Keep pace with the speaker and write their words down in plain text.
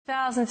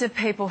Thousands of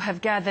people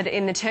have gathered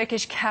in the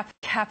Turkish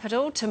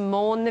capital to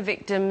mourn the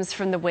victims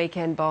from the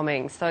weekend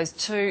bombings. Those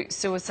two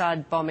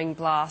suicide bombing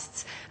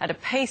blasts at a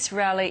peace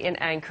rally in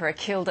Ankara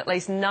killed at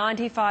least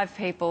 95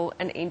 people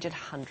and injured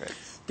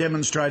hundreds.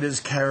 Demonstrators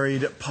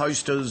carried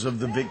posters of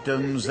the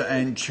victims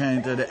and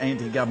chanted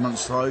anti-government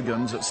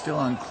slogans. It's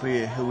still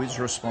unclear who is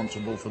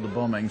responsible for the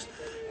bombings,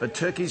 but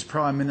Turkey's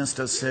Prime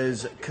Minister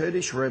says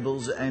Kurdish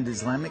rebels and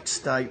Islamic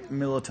State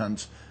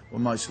militants were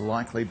most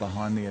likely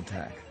behind the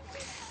attack.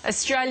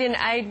 Australian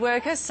aid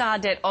worker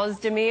Saadet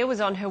Ozdemir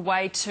was on her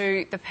way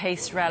to the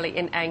peace rally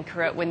in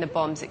Ankara when the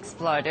bombs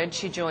exploded.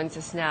 She joins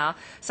us now.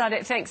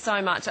 Saadet, thanks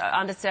so much.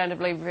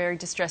 Understandably, very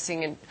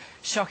distressing and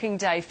shocking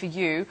day for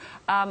you.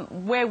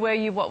 Where were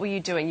you? What were you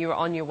doing? You were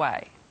on your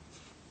way.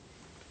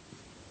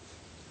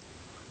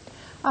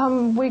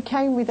 We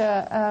came with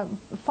 5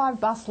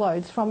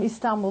 busloads from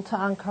Istanbul to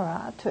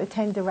Ankara to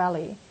attend the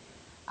rally.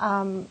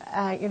 So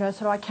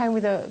I came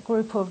with a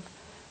group of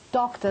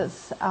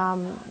doctors,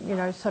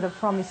 sort of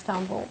from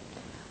Istanbul.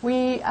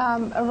 We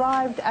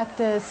arrived at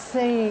the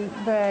scene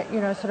where,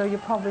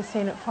 you've probably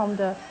seen it from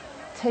the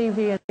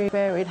TV and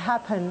where it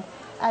happened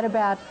at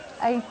about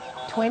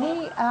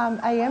 8:20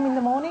 a.m. in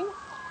the morning.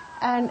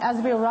 And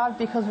as we arrived,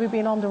 because we've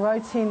been on the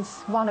road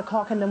since 1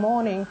 o'clock in the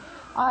morning,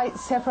 I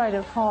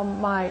separated from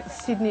my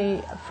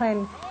Sydney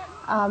friend,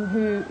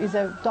 who is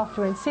a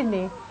doctor in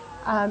Sydney,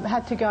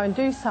 had to go and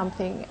do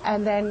something,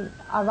 and then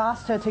I've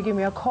asked her to give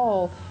me a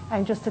call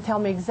and just to tell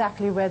me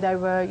exactly where they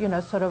were,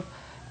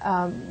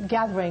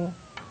 gathering.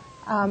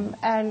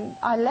 And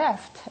I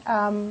left,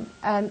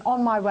 and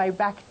on my way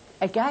back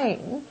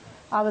again,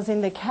 I was in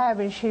the cab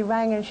and she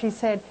rang and she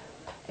said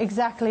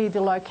exactly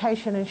the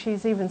location, and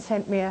she's even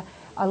sent me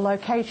a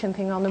location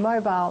thing on the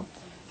mobile.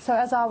 So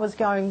as I was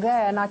going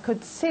there, and I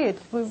could see it,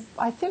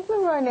 I think we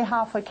were only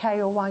half a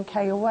K or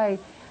 1K away,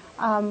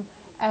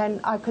 and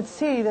I could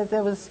see that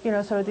there was,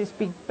 this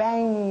big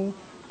bang,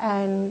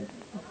 and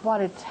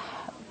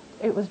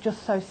it was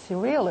just so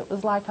surreal. It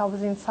was like I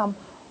was in some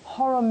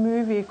horror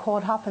movie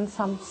caught up in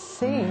some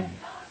scene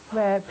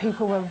where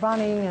people were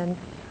running,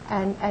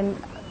 and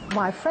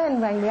my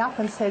friend rang me up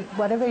and said,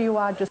 whatever you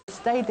are, just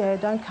stay there,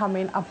 don't come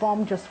in, a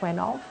bomb just went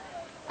off.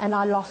 And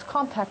I lost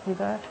contact with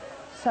her.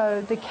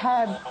 So the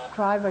cab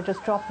driver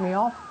just dropped me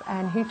off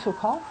and he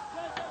took off,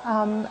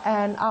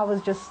 and I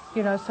was just,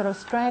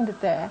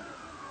 stranded there.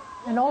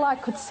 And all I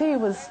could see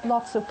was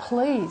lots of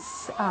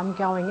police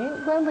going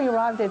in. When we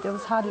arrived there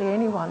was hardly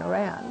anyone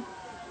around.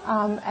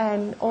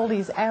 And all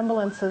these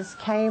ambulances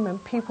came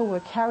and people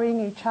were carrying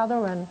each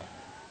other,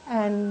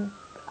 and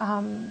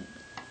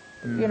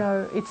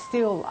it's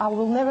still, I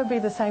will never be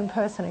the same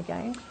person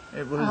again.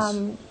 It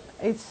was...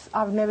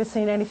 I've never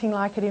seen anything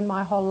like it in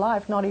my whole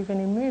life, not even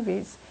in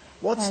movies.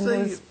 What's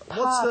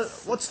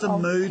the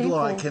mood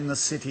like in the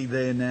city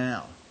there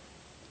now,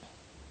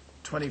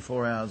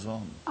 24 hours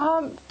on?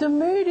 The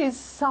mood is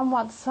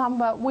somewhat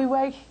somber. We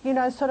wake,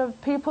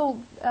 people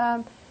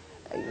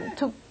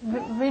took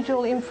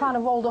vigil in front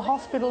of all the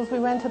hospitals. We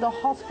went to the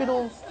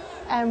hospitals,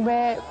 and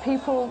where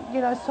people,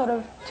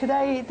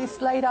 today,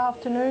 this late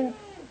afternoon,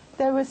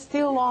 they were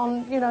still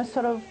on,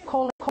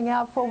 calling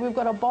out for, we've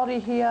got a body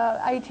here,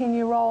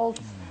 18-year-old,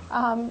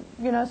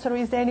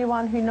 is there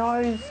anyone who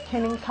knows,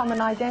 can come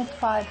and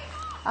identify?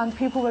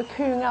 People were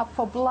queuing up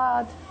for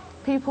blood,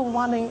 people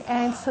wanting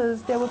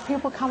answers. There were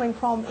people coming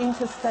from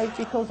interstate,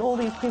 because all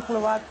these people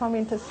arrived from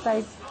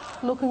interstate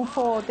looking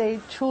for their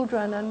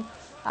children and,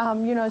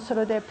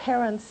 their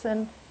parents,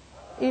 and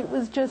it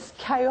was just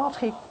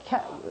chaotic.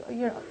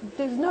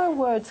 There's no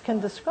words can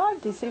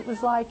describe this. It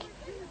was like,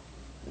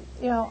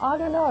 I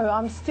don't know,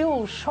 I'm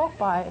still shocked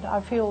by it. I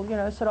feel,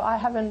 I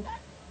haven't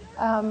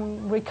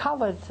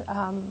recovered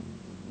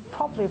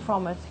properly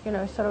from it.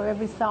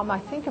 Every time I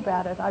think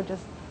about it, I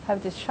just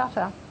have this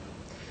shudder.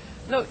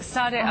 Look,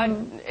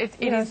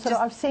 Saadet,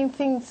 I've seen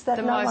things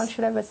that no one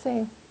should ever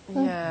see.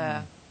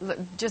 Yeah, look,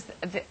 just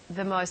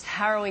the most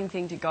harrowing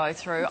thing to go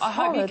through. It's I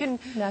hope horrid, you can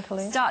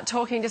Natalie. Start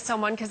talking to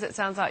someone, because it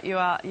sounds like you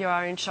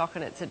are in shock,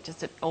 and it's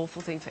just an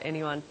awful thing for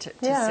anyone to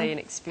see and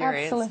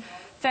experience. Absolutely.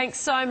 Thanks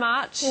so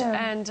much,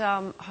 and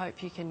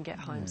hope you can get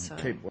home soon.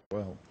 Keep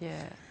well.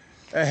 Yeah.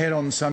 Ahead on Sunday.